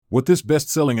what this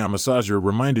best-selling eye massager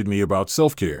reminded me about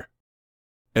self-care.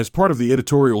 As part of the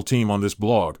editorial team on this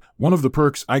blog, one of the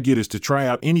perks I get is to try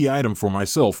out any item for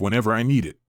myself whenever I need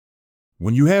it.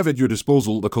 When you have at your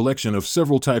disposal a collection of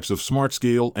several types of smart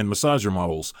scale and massager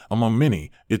models, among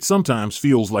many, it sometimes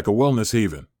feels like a wellness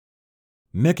haven.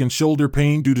 Neck and shoulder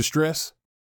pain due to stress?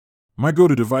 My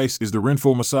go-to device is the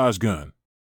Renpho massage gun.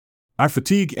 I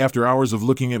fatigue after hours of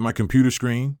looking at my computer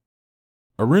screen.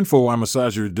 A Renpho eye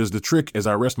massager does the trick as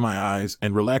I rest my eyes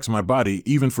and relax my body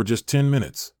even for just 10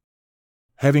 minutes.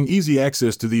 Having easy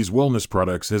access to these wellness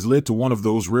products has led to one of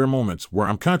those rare moments where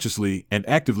I'm consciously and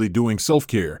actively doing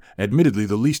self-care, admittedly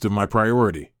the least of my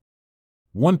priority.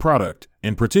 One product,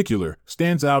 in particular,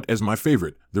 stands out as my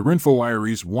favorite, the Renpho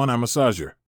Iris One Eye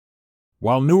Massager.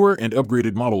 While newer and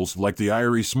upgraded models like the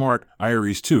Iris Smart,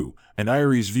 Iris 2, and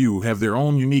Iris View have their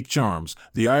own unique charms,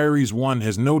 the Iris One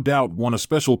has no doubt won a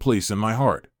special place in my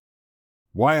heart.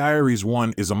 Why Iris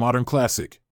One is a modern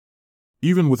classic.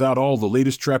 Even without all the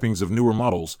latest trappings of newer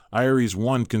models, Iris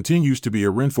One continues to be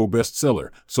a Renpho bestseller,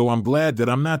 so I'm glad that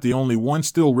I'm not the only one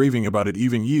still raving about it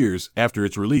even years after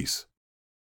its release.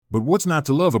 But what's not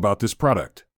to love about this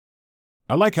product?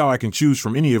 I like how I can choose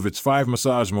from any of its 5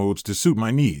 massage modes to suit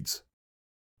my needs.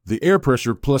 The air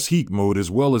pressure plus heat mode as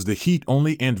well as the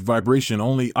heat-only and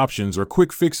vibration-only options are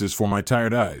quick fixes for my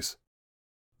tired eyes.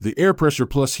 The air pressure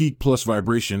plus heat plus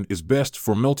vibration is best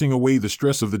for melting away the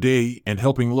stress of the day and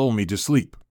helping lull me to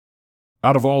sleep.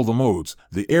 Out of all the modes,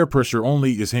 the air pressure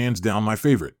only is hands down my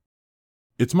favorite.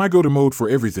 It's my go-to mode for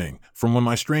everything, from when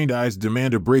my strained eyes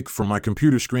demand a break from my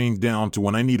computer screen down to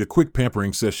when I need a quick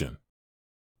pampering session.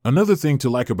 Another thing to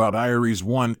like about Iris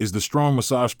One is the strong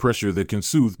massage pressure that can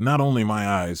soothe not only my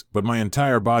eyes, but my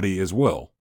entire body as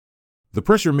well. The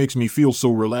pressure makes me feel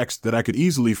so relaxed that I could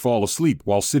easily fall asleep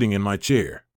while sitting in my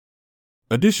chair.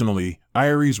 Additionally,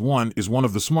 Iris One is one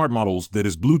of the smart models that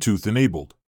is Bluetooth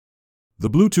enabled. The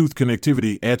Bluetooth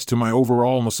connectivity adds to my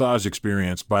overall massage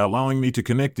experience by allowing me to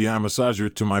connect the eye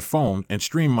massager to my phone and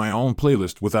stream my own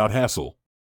playlist without hassle.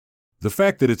 The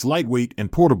fact that it's lightweight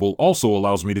and portable also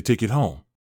allows me to take it home.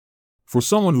 For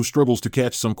someone who struggles to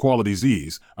catch some quality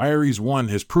Z's, Iris One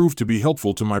has proved to be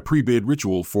helpful to my pre-bed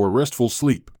ritual for a restful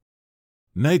sleep.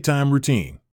 Nighttime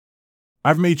routine.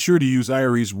 I've made sure to use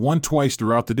Iris One twice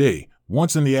throughout the day,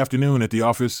 once in the afternoon at the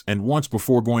office and once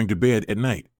before going to bed at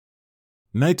night.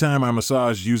 Nighttime eye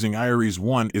massage using Iris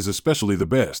One is especially the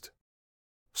best.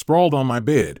 Sprawled on my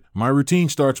bed, my routine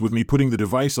starts with me putting the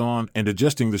device on and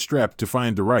adjusting the strap to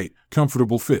find the right,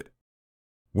 comfortable fit.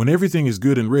 When everything is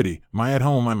good and ready, my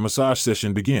at-home massage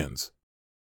session begins.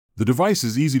 The device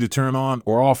is easy to turn on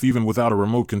or off even without a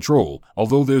remote control,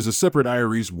 although there's a separate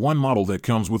Iris One model that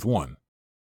comes with one.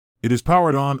 It is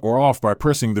powered on or off by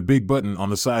pressing the big button on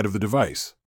the side of the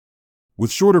device.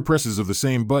 With shorter presses of the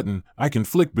same button, I can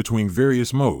flick between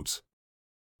various modes.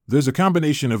 There's a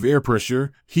combination of air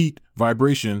pressure, heat,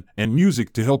 vibration, and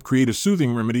music to help create a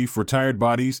soothing remedy for tired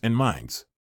bodies and minds.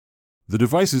 The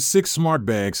device's 6 smart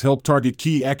bags help target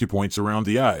key acupoints around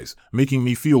the eyes, making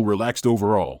me feel relaxed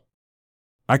overall.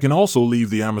 I can also leave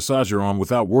the eye massager on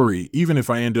without worry even if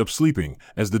I end up sleeping,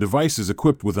 as the device is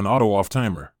equipped with an auto-off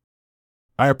timer.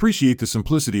 I appreciate the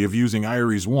simplicity of using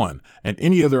Iris One, and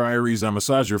any other Iris eye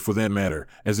massager for that matter,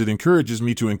 as it encourages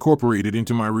me to incorporate it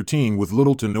into my routine with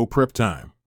little to no prep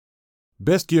time.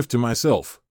 Best gift to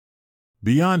myself.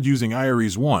 Beyond using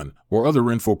Iris One, or other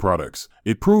Renpho products,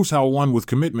 it proves how one with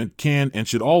commitment can and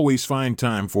should always find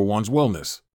time for one's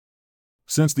wellness.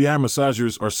 Since the eye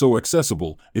massagers are so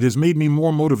accessible, it has made me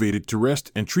more motivated to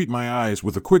rest and treat my eyes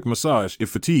with a quick massage if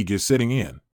fatigue is setting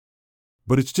in.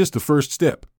 But it's just the first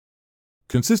step.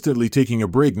 Consistently taking a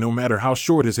break no matter how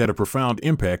short has had a profound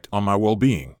impact on my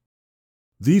well-being.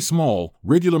 These small,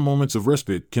 regular moments of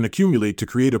respite can accumulate to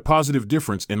create a positive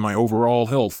difference in my overall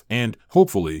health and,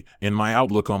 hopefully, in my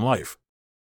outlook on life.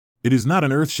 It is not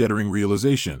an earth-shattering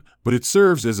realization, but it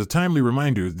serves as a timely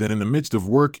reminder that in the midst of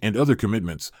work and other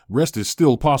commitments, rest is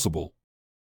still possible.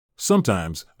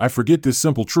 Sometimes, I forget this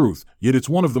simple truth, yet it's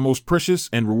one of the most precious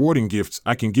and rewarding gifts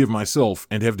I can give myself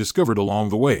and have discovered along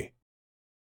the way.